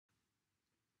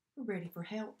We're ready for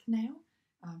health now.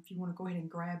 If you want to go ahead and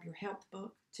grab your health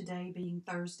book, today being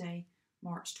Thursday,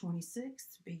 March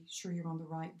 26th, be sure you're on the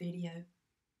right video.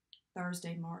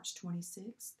 Thursday, March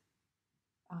 26th.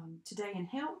 Today in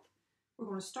health, we're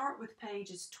going to start with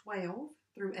pages 12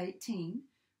 through 18.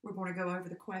 We're going to go over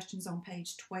the questions on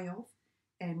page 12,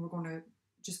 and we're going to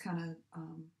just kind of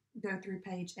go through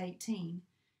page 18.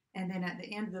 And then at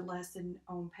the end of the lesson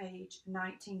on page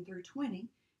 19 through 20,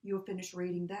 you'll finish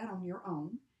reading that on your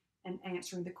own and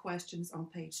answering the questions on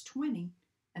page 20,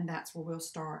 and that's where we'll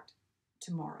start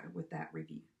tomorrow with that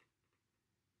review.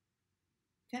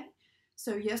 Okay,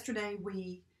 so yesterday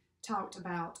we talked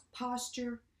about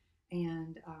posture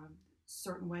and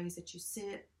certain ways that you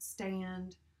sit,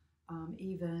 stand,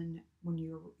 even when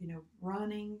you're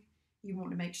running. You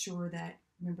want to make sure that,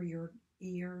 remember, your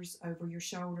ears over your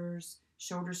shoulders,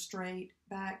 shoulders straight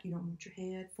back. You don't want your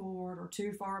head forward or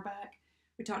too far back.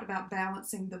 We talked about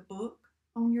balancing the book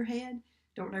on your head.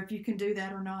 Don't know if you can do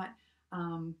that or not.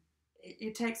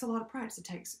 It takes a lot of practice. It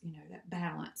takes, that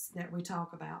balance that we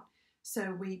talk about.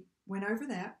 So we went over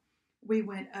that. We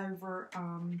went over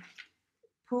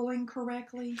pulling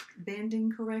correctly,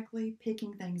 bending correctly,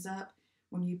 picking things up.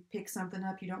 When you pick something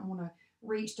up, you don't want to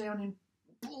reach down and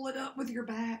pull it up with your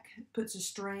back. It puts a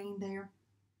strain there.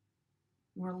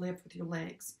 You want to lift with your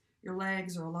legs. Your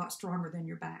legs are a lot stronger than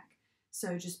your back.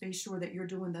 So just be sure that you're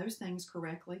doing those things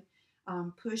correctly.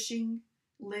 Pushing,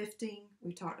 lifting,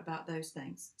 we talked about those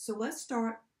things. So let's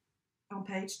start on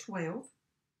page 12,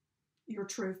 your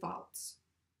true faults.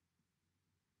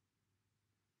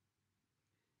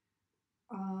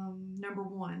 Number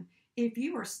 1, if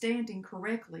you are standing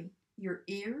correctly, your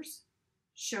ears,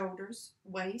 shoulders,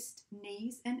 waist,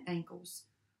 knees, and ankles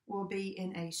will be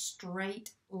in a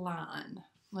straight line.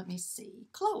 Let me see.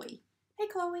 Chloe. Hey,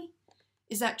 Chloe.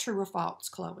 Is that true or false,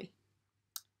 Chloe?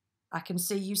 I can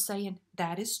see you saying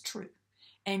that is true.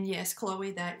 And yes,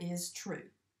 Chloe, that is true.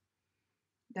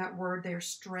 That word there,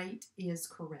 straight, is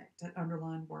correct, that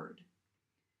underlined word.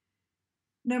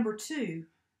 Number 2,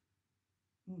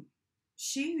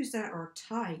 shoes that are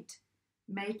tight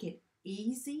make it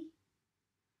easy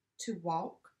to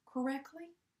walk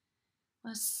correctly.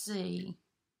 Let's see.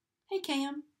 Hey,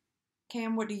 Cam.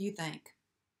 Cam, what do you think?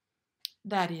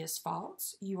 That is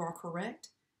false. You are correct.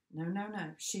 No.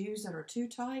 Shoes that are too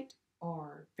tight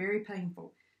are very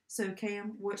painful. So,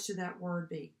 Cam, what should that word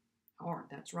be? Hard.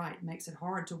 That's right. It makes it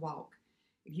hard to walk.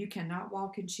 If you cannot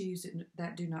walk in shoes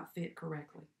that do not fit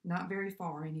correctly. Not very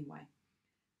far anyway.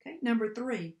 Okay, number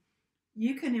 3.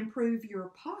 You can improve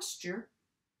your posture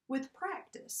with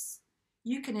practice.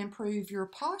 You can improve your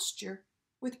posture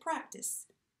with practice.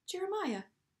 Jeremiah.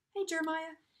 Hey,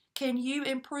 Jeremiah. Can you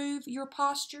improve your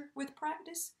posture with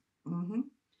practice?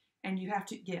 And you have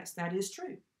to, yes, that is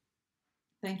true.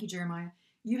 Thank you, Jeremiah.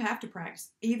 You have to practice.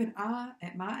 Even I,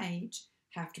 at my age,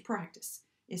 have to practice.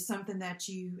 It's something that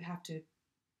you have to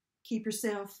keep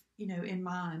yourself, in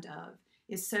mind of.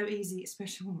 It's so easy,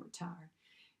 especially when we're tired.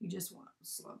 You just want to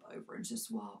slump over and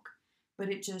just walk. But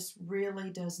it just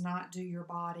really does not do your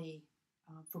body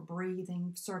for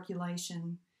breathing,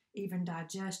 circulation, even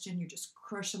digestion. You're just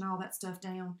crushing all that stuff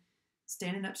down.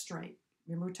 Standing up straight.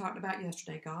 Remember we talked about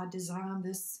yesterday, God designed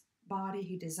this body.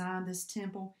 He designed this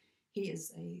temple. He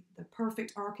is the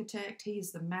perfect architect. He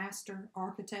is the master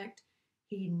architect.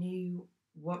 He knew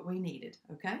what we needed,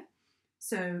 okay?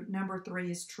 So number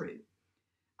 3 is true.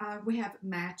 We have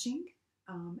matching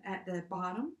at the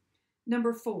bottom.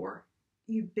 Number 4,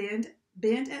 you bend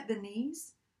at the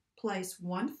knees, place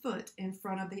one foot in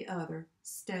front of the other,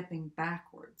 stepping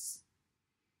backwards.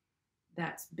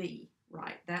 That's B,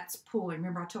 right? That's pulling.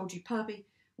 Remember I told you Puppy,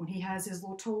 when he has his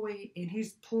little toy and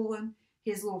he's pulling,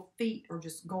 his little feet are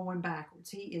just going backwards.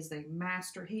 He is the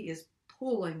master. He is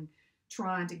pulling,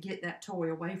 trying to get that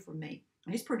toy away from me.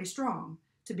 He's pretty strong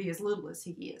to be as little as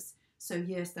he is. So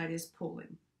yes, that is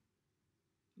pulling.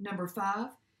 Number 5,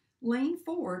 lean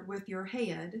forward with your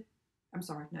head. I'm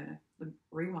sorry, no,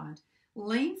 rewind.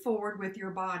 Lean forward with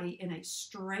your body in a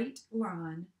straight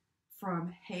line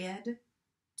from head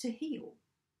to heel.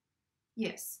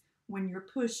 Yes, when you're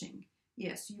pushing,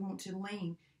 yes, you want to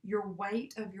lean. Your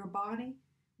weight of your body,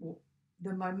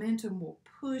 the momentum will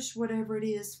push whatever it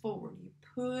is forward. You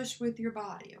push with your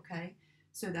body, okay?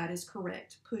 So that is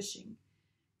correct, pushing.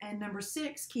 And number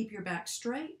 6, keep your back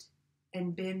straight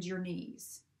and bend your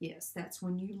knees. Yes, that's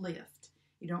when you lift.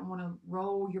 You don't want to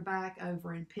roll your back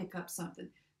over and pick up something.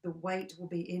 The weight will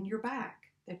be in your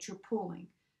back that you're pulling.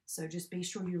 So just be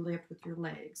sure you lift with your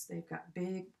legs. They've got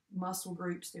big muscle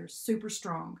groups. They're super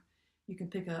strong. You can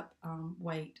pick up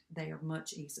weight there more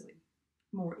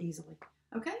easily.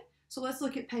 Okay, so let's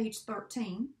look at page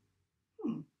 13.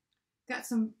 Got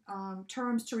some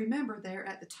terms to remember there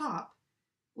at the top.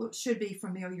 What should be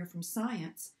familiar from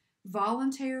science.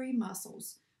 Voluntary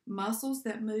muscles, muscles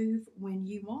that move when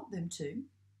you want them to.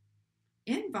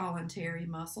 Involuntary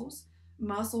muscles,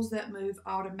 muscles that move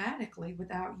automatically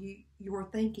without your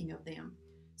thinking of them.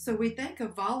 So we think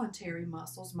of voluntary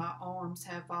muscles. My arms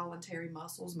have voluntary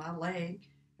muscles, my leg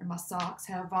and my socks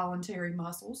have voluntary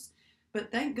muscles.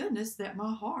 But thank goodness that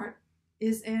my heart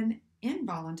is an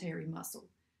involuntary muscle.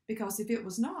 Because if it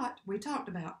was not, we talked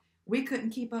about, we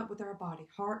couldn't keep up with our body.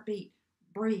 Heartbeat,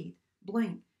 breathe,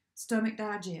 blink, stomach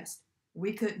digest.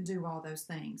 We couldn't do all those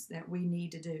things that we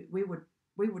need to do. We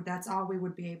would that's all we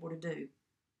would be able to do,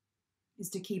 is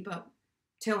to keep up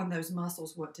telling those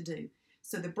muscles what to do.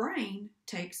 So the brain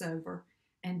takes over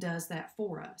and does that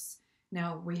for us.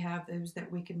 Now we have those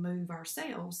that we can move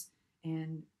ourselves,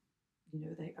 and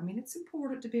it's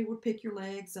important to be able to pick your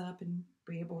legs up and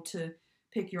be able to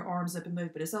pick your arms up and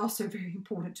move, but it's also very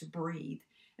important to breathe,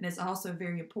 and it's also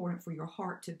very important for your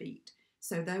heart to beat.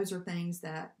 So those are things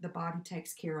that the body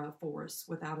takes care of for us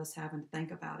without us having to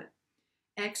think about it.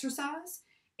 Exercise,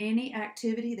 any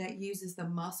activity that uses the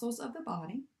muscles of the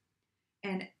body.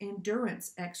 And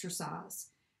endurance exercise,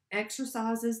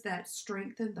 exercises that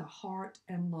strengthen the heart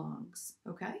and lungs.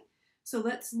 Okay, so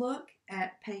let's look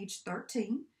at page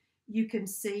 13. You can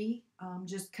see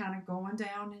just kind of going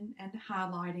down and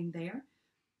highlighting there.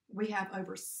 We have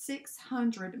over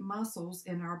 600 muscles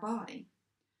in our body.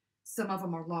 Some of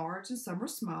them are large and some are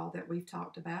small that we've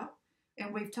talked about.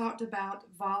 And we've talked about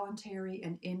voluntary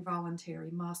and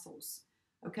involuntary muscles.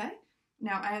 Okay?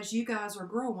 Now, as you guys are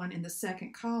growing in the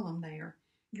second column there,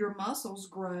 your muscles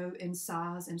grow in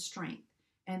size and strength.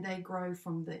 And they grow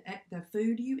from the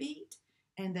food you eat,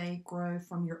 and they grow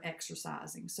from your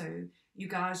exercising. So you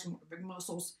guys want big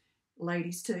muscles,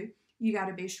 ladies too. You got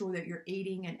to be sure that you're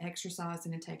eating and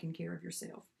exercising and taking care of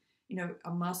yourself.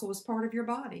 A muscle is part of your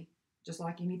body, just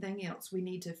like anything else. We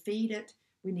need to feed it.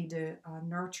 We need to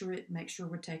nurture it, make sure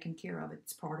we're taking care of it.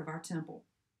 It's part of our temple.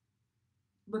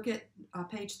 Look at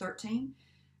page 13.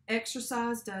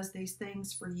 Exercise does these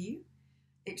things for you.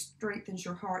 It strengthens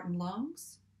your heart and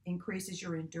lungs, increases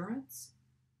your endurance,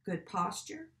 good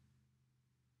posture.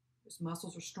 Those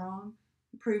muscles are strong.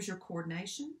 Improves your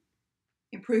coordination,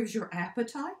 improves your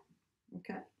appetite.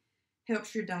 Okay,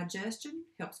 helps your digestion,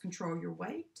 helps control your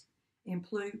weight,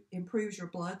 improves your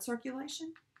blood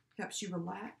circulation, helps you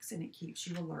relax, and it keeps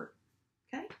you alert.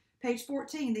 Okay, page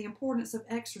 14, the importance of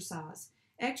exercise.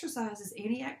 Exercise is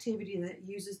any activity that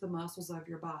uses the muscles of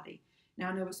your body. Now,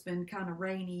 I know it's been kind of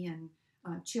rainy and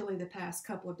chilly the past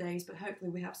couple of days, but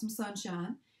hopefully we have some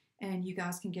sunshine and you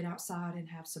guys can get outside and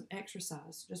have some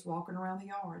exercise, just walking around the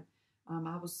yard.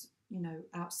 I was,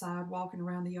 outside walking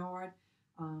around the yard.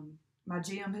 My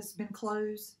gym has been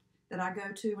closed that I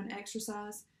go to and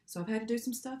exercise, so I've had to do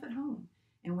some stuff at home.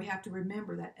 And we have to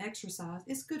remember that exercise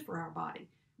is good for our body.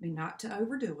 I mean, not to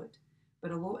overdo it,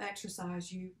 but a little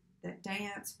exercise, that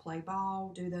dance, play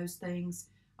ball, do those things,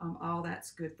 all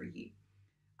that's good for you.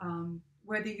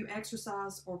 Whether you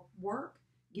exercise or work,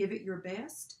 give it your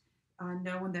best,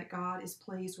 knowing that God is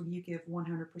pleased when you give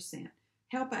 100%.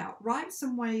 Help out. Write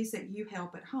some ways that you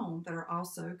help at home that are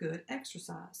also good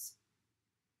exercise.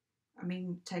 I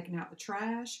mean, taking out the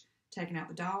trash, taking out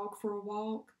the dog for a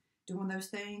walk, doing those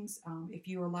things. If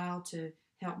you're allowed to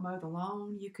help mow the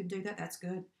lawn, you can do that. That's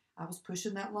good. I was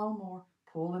pushing that lawnmower,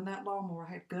 pulling that lawnmower.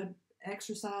 I had good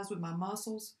exercise with my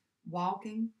muscles,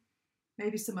 walking.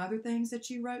 Maybe some other things that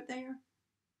you wrote there.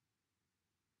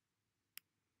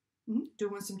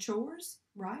 Doing some chores,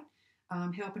 right?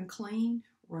 Helping clean,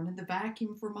 running the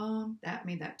vacuum for mom.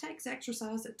 That takes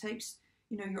exercise. It takes,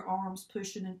 your arms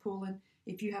pushing and pulling.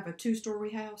 If you have a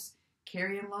 2-story house,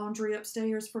 carrying laundry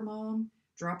upstairs for mom,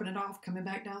 dropping it off, coming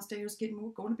back downstairs, getting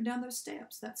more, going up and down those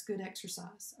steps. That's good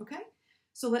exercise, okay?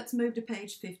 So let's move to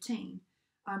page 15.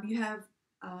 You have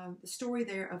the story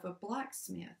there of a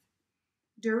blacksmith.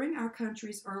 During our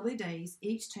country's early days,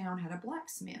 each town had a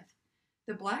blacksmith.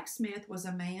 The blacksmith was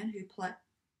a man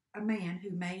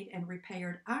who made and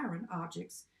repaired iron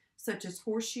objects, such as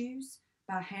horseshoes,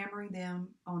 by hammering them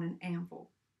on an anvil.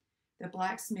 The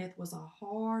blacksmith was a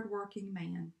hard-working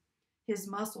man. His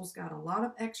muscles got a lot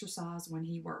of exercise when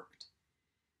he worked.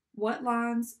 What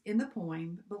lines in the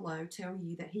poem below tell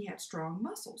you that he had strong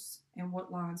muscles, and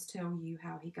what lines tell you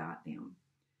how he got them?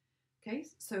 Okay,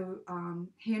 so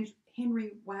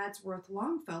Henry Wadsworth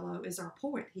Longfellow is our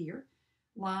poet here.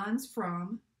 Lines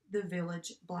from The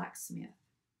Village Blacksmith.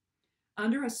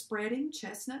 Under a spreading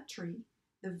chestnut tree,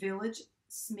 the village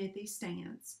smithy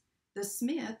stands. The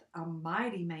smith, a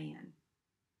mighty man.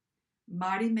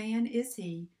 Mighty man is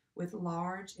he, with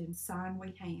large and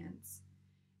sinewy hands.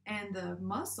 and the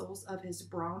muscles of his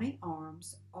brawny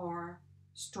arms are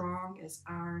strong as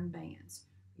iron bands.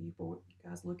 You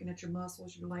guys looking at your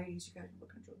muscles, you ladies, you guys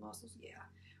looking at your muscles? Yeah.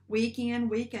 Week in,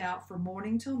 week out, from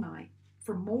morning till night,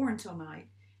 from morn till night,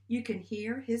 you can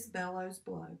hear his bellows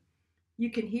blow.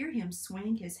 You can hear him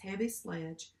swing his heavy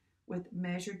sledge with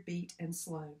measured beat and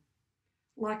slow,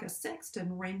 like a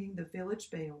sexton ringing the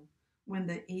village bell when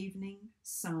the evening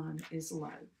sun is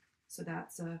low. So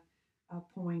that's a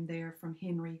poem there from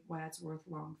Henry Wadsworth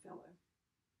Longfellow.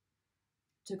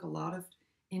 Took a lot of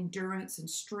endurance and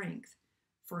strength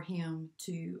for him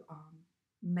to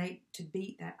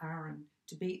beat that iron,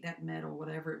 to beat that metal,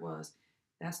 whatever it was.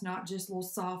 That's not just little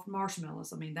soft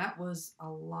marshmallows. I mean, that was a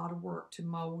lot of work to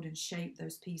mold and shape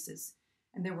those pieces.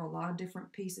 And there were a lot of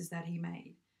different pieces that he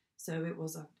made. So it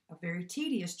was a very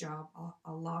tedious job.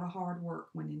 A lot of hard work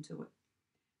went into it.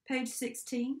 Page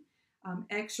 16,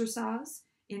 exercise,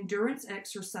 endurance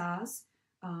exercise,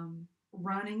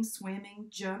 running, swimming,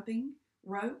 jumping,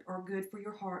 rope are good for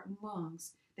your heart and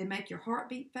lungs. They make your heart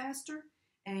beat faster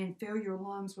and fill your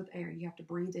lungs with air. You have to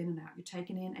breathe in and out. You're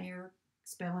taking in air,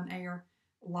 expelling air.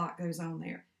 A lot goes on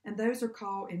there. And those are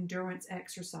called endurance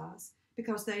exercise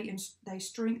because they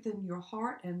strengthen your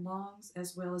heart and lungs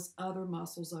as well as other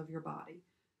muscles of your body.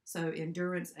 So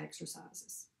endurance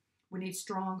exercises. We need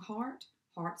strong heart.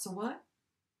 Heart's a what?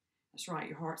 That's right,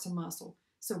 your heart's a muscle.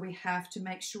 So we have to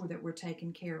make sure that we're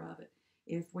taking care of it.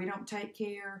 If we don't take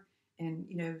care, and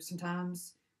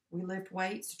sometimes we lift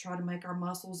weights to try to make our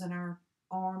muscles and our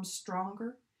arms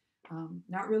stronger.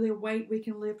 Not really a weight we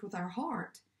can lift with our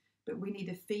heart, but we need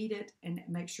to feed it and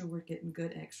make sure we're getting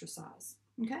good exercise.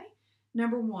 Okay?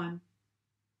 Number 1,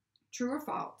 true or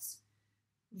false?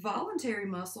 Voluntary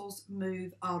muscles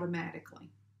move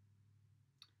automatically.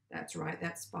 That's right,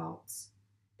 that's false.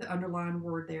 The underlined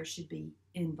word there should be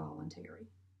involuntary.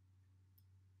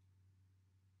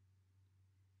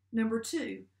 Number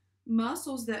 2,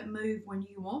 muscles that move when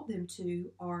you want them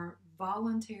to are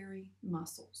voluntary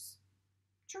muscles.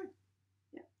 True.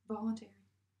 Yeah, voluntary.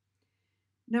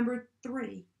 Number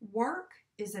 3, work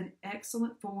is an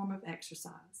excellent form of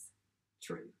exercise.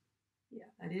 True. Yeah,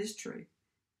 that is true.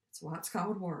 That's why it's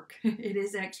called work. It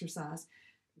is exercise.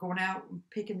 Going out and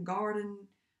picking garden,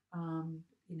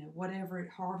 whatever,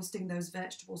 harvesting those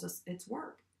vegetables, it's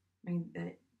work. I mean,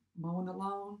 mowing the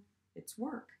lawn, it's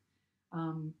work.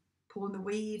 Pulling the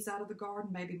weeds out of the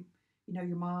garden. Maybe, your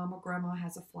mom or grandma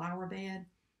has a flower bed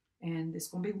and it's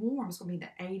going to be warm. It's going to be in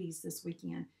the 80s this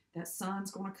weekend. That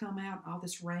sun's going to come out. All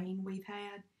this rain we've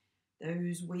had,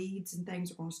 those weeds and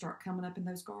things are going to start coming up in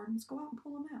those gardens. Go out and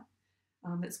pull them out.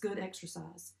 It's good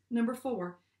exercise. Number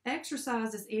 4,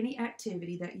 exercise is any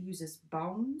activity that uses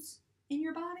bones in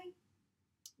your body.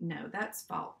 No, that's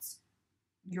false.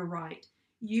 You're right.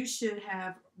 You should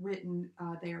have written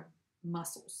there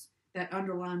muscles. That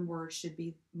underlined word should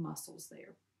be muscles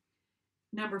there.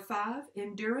 Number 5,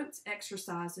 endurance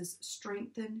exercises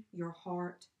strengthen your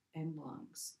heart and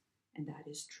lungs. And that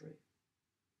is true.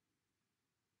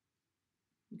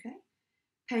 Okay.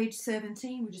 Page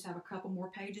 17, we just have a couple more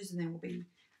pages and then we'll be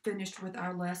finished with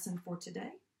our lesson for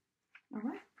today. All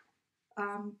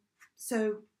right.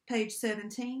 So page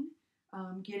 17,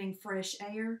 getting fresh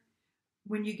air.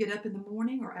 When you get up in the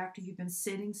morning or after you've been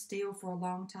sitting still for a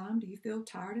long time, do you feel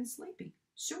tired and sleepy?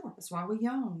 Sure, that's why we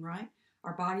yawn, right?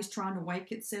 Our body's trying to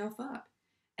wake itself up.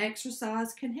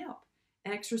 Exercise can help.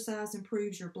 Exercise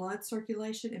improves your blood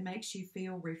circulation and makes you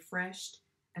feel refreshed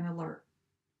and alert.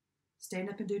 Stand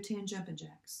up and do 10 jumping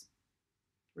jacks.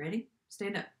 Ready?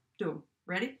 Stand up. Do them.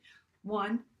 Ready?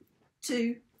 1,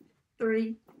 2,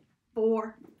 3,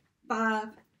 4, 5,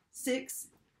 6,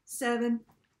 7,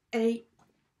 8,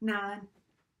 9,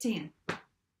 10.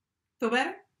 Feel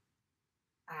better?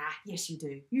 Yes you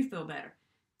do. You feel better.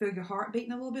 Feel your heart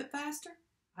beating a little bit faster?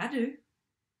 I do.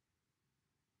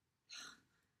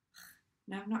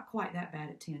 No, not quite that bad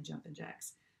at 10 jumping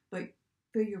jacks. But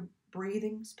feel your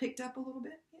breathing's picked up a little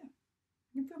bit? Yeah.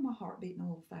 I can feel my heart beating a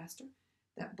little faster.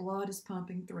 That blood is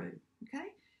pumping through. Okay?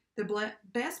 The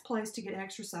best place to get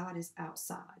exercise is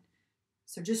outside.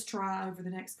 So just try over the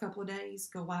next couple of days,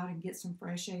 go out and get some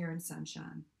fresh air and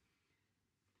sunshine.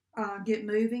 Get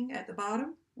moving at the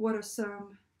bottom.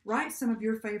 Write some of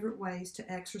your favorite ways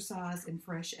to exercise in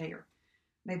fresh air.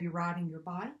 Maybe riding your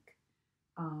bike,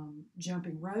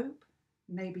 jumping rope.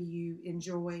 Maybe you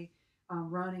enjoy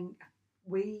running.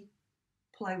 We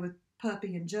play with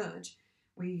Puppy and Judge.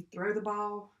 We throw the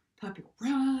ball, Puppy will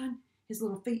run, his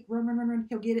little feet run, run, run, run.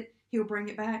 He'll get it, he'll bring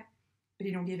it back, but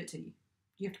he don't give it to you.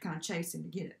 You have to kind of chase him to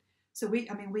get it. So we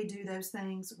do those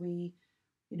things. We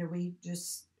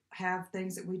just have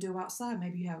things that we do outside.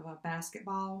 Maybe you have a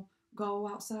basketball go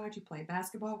outside, you play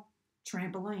basketball,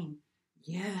 trampoline.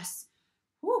 Yes.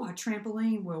 Whew, a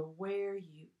trampoline will wear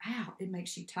you out. It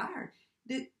makes you tired.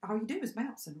 All you do is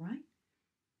bouncing, right?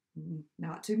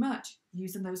 Not too much.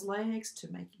 Using those legs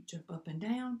to make you jump up and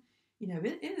down.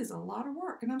 It is a lot of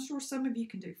work. And I'm sure some of you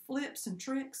can do flips and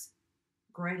tricks.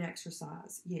 Great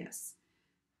exercise, yes.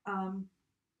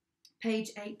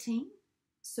 Page 18.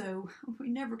 So we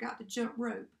never got to jump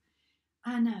rope.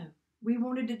 I know. We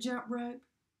wanted to jump rope.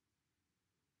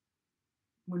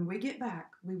 When we get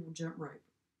back, we will jump rope.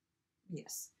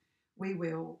 Yes. We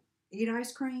will eat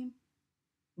ice cream.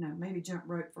 No, maybe jump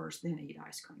rope first, then eat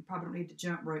ice cream. Probably don't need to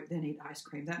jump rope, then eat ice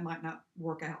cream. That might not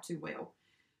work out too well.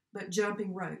 But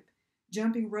jumping rope.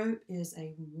 Jumping rope is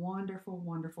a wonderful,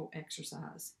 wonderful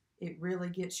exercise. It really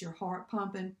gets your heart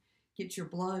pumping, gets your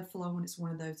blood flowing. It's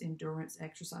one of those endurance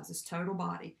exercises. Total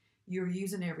body. You're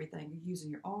using everything. You're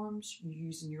using your arms, you're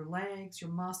using your legs,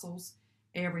 your muscles.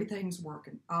 Everything's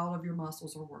working. All of your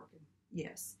muscles are working.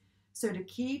 Yes. So the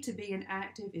key to being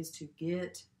active is to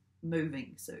get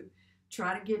moving. So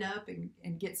try to get up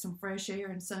and get some fresh air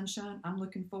and sunshine. I'm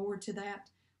looking forward to that.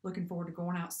 Looking forward to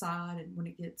going outside and when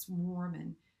it gets warm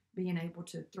and being able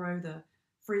to throw the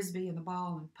frisbee and the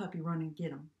ball and puppy run and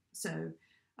get them. So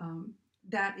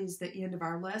that is the end of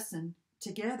our lesson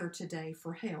together today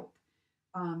for help.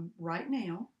 Right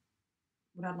now,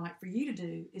 what I'd like for you to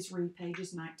do is read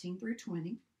pages 19 through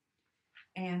 20.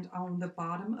 And on the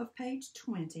bottom of page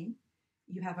 20,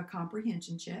 you have a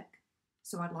comprehension check.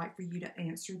 So I'd like for you to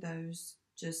answer those,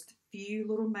 just a few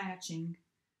little matching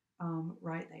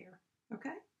right there.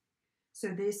 Okay? So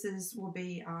this will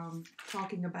be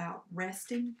talking about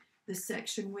resting. This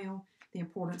section will, the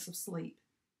importance of sleep.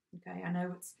 Okay? I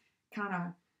know it's kind of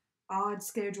odd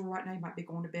schedule right now. You might be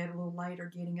going to bed a little later,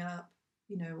 getting up,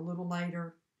 a little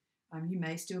later. You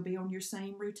may still be on your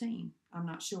same routine. I'm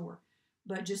not sure.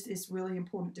 But just it's really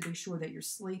important to be sure that you're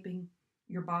sleeping.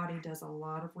 Your body does a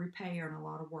lot of repair and a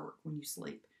lot of work when you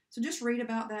sleep. So just read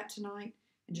about that tonight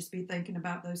and just be thinking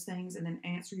about those things and then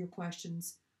answer your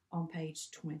questions on page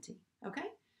 20. Okay?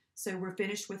 So we're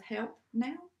finished with help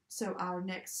now. So our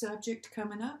next subject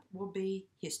coming up will be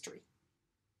history.